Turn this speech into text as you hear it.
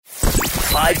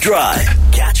5 Drive.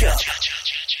 Catch up.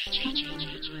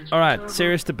 All right,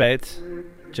 serious debate.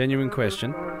 Genuine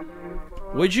question.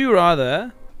 Would you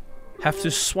rather have to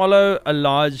swallow a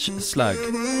large slug?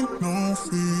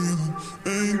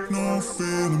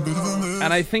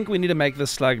 And I think we need to make the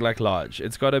slug like large.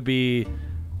 It's got to be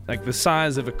like the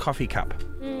size of a coffee cup.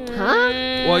 Huh?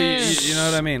 Well, you know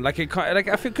what I mean? Like it can't, like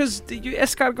I feel because you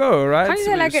escargot, right? Can't you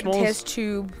say like a test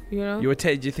tube? You know? Do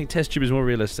you think test tube is more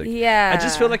realistic? Yeah. I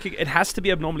just feel like it has to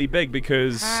be abnormally big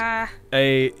because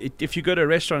if you go to a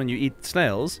restaurant and you eat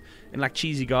snails in like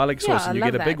cheesy garlic sauce and you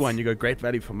get a big one, you go great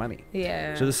value for money.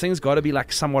 Yeah. So this thing's got to be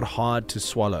like somewhat hard to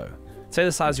swallow. Say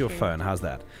the size of your phone. How's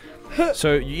that?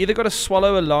 So you either got to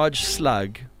swallow a large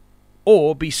slug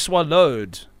or be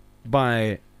swallowed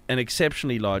by an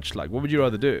exceptionally large slug. What would you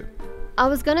rather do? I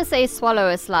was going to say swallow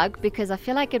a slug because I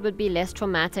feel like it would be less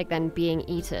traumatic than being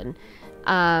eaten.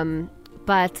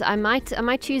 But I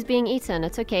might choose being eaten.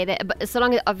 It's okay. But so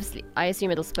long as, obviously, I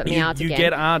assume it'll spit me out again. You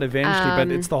get out eventually, but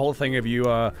it's the whole thing of you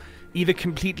are either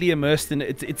completely immersed in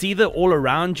it. It's either all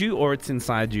around you or it's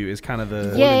inside you is kind of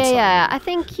the... Yeah. I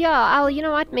think, you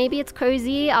know what? Maybe it's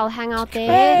cozy. I'll hang out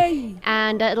there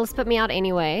and it'll spit me out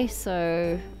anyway.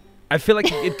 So... I feel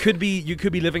like you could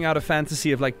be living out a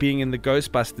fantasy of like being in the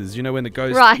Ghostbusters, you know, when the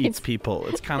ghost eats people.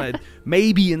 It's kind of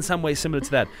maybe in some way similar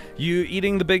to that. You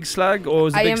eating the big slug or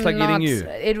is the big slug eating you?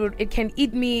 It can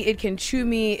eat me, it can chew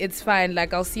me, it's fine.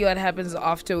 Like I'll see what happens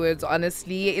afterwards,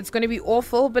 honestly. It's going to be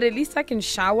awful, but at least I can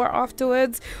shower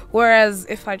afterwards. Whereas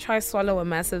if I try swallow a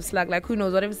massive slug, like who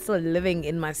knows, what if it's still living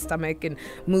in my stomach and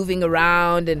moving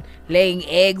around and laying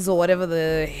eggs or whatever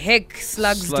the heck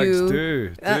slugs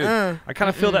do. I kind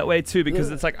of feel that way too because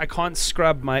it's like I can't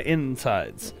scrub my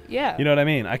insides. Yeah. You know what I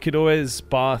mean? I could always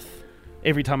bath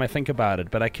every time I think about it,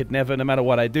 but I could never, no matter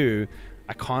what I do,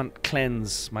 I can't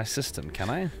cleanse my system, can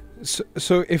I?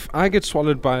 So if I get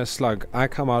swallowed by a slug, I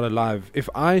come out alive. If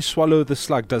I swallow the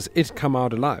slug, does it come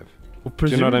out alive? Do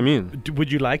you know what I mean?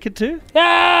 Would you like it to?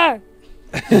 Ah!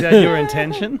 Is that your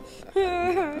intention?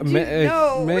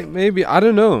 Maybe, I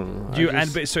don't know.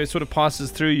 So it sort of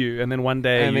passes through you, and then one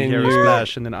day you hear a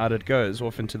splash, and then out it goes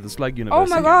off into the slug universe.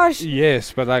 Oh my gosh!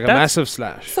 Yes, but like a massive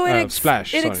splash. So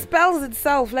splash. It expels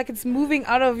itself, like it's moving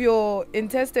out of your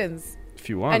intestines. If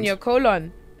you want. And your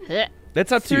colon.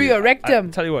 That's up to you. Through your rectum.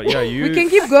 I'll tell you what, you. We can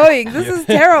keep going. This is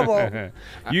terrible.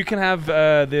 You can have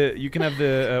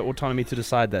the autonomy to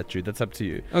decide that, Jude. That's up to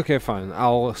you. Okay, fine.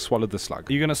 I'll swallow the slug.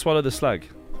 You're gonna swallow the slug.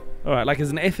 All right, like as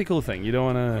an ethical thing, you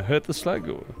don't want to hurt the slug,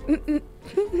 or?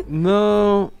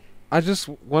 No, I just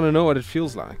want to know what it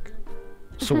feels like.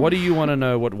 So what do you want to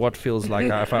know? What feels like?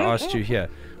 If I asked you here,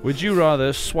 would you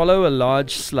rather swallow a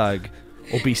large slug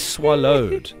or be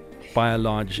swallowed by a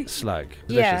large slug?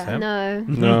 Delicious, huh?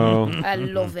 No. I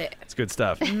love it. It's good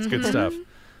stuff. It's good stuff.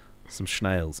 Some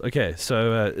snails. Okay,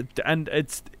 so and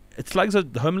it's slugs are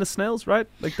homeless snails, right?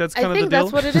 Like that's kind of the deal. I think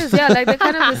that's what it is. Yeah, like they're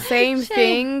kind of the same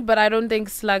thing, but I don't think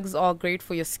slugs are great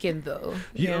for your skin, though.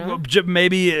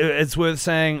 Maybe it's worth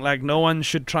saying like no one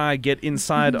should try get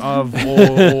inside of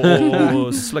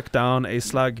or slick down a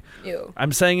slug. Ew.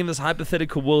 I'm saying in this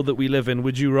hypothetical world that we live in,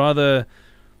 would you rather?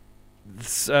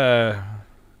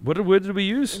 What word did we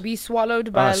use? Be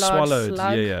swallowed by a large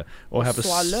slug. Yeah. Or have a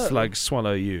slug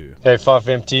swallow you. Hey,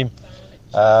 5M team.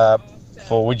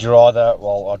 For would you rather?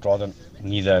 Well, I'd rather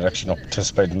neither actually not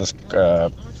participate in this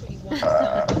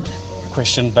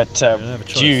question. But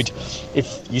Jude,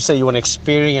 if you say you want to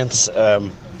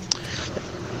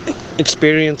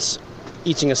experience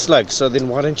eating a slug, so then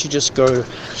why don't you just go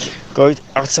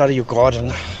outside of your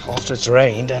garden after it's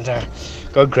rained and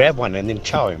go grab one and then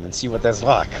chow him and see what that's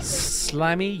like.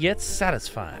 Slimy yet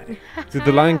satisfying.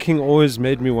 The Lion King always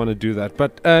made me want to do that,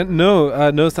 but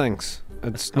no thanks.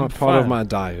 It's not part of my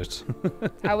diet.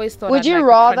 I always thought. Would you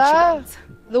rather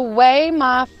the way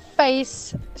my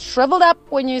face shriveled up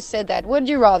when you said that? Would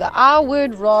you rather? I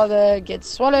would rather get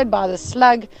swallowed by the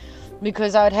slug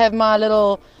because I would have my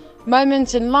little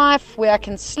moment in life where I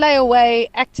can slay away,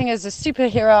 acting as a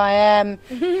superhero I am,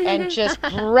 and just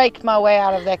break my way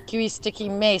out of that gooey, sticky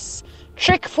mess.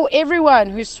 Trick for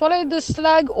everyone who swallowed the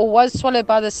slug or was swallowed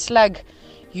by the slug: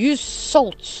 use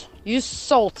salt. Use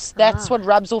salt. That's what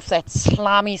rubs off that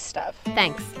slimy stuff.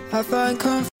 Thanks.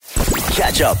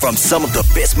 Catch up from some of the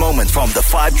best moments from the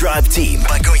 5 Drive team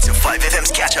by going to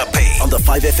 5FM's catch-up page on the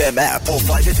 5FM app or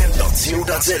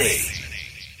 5FM.co.za.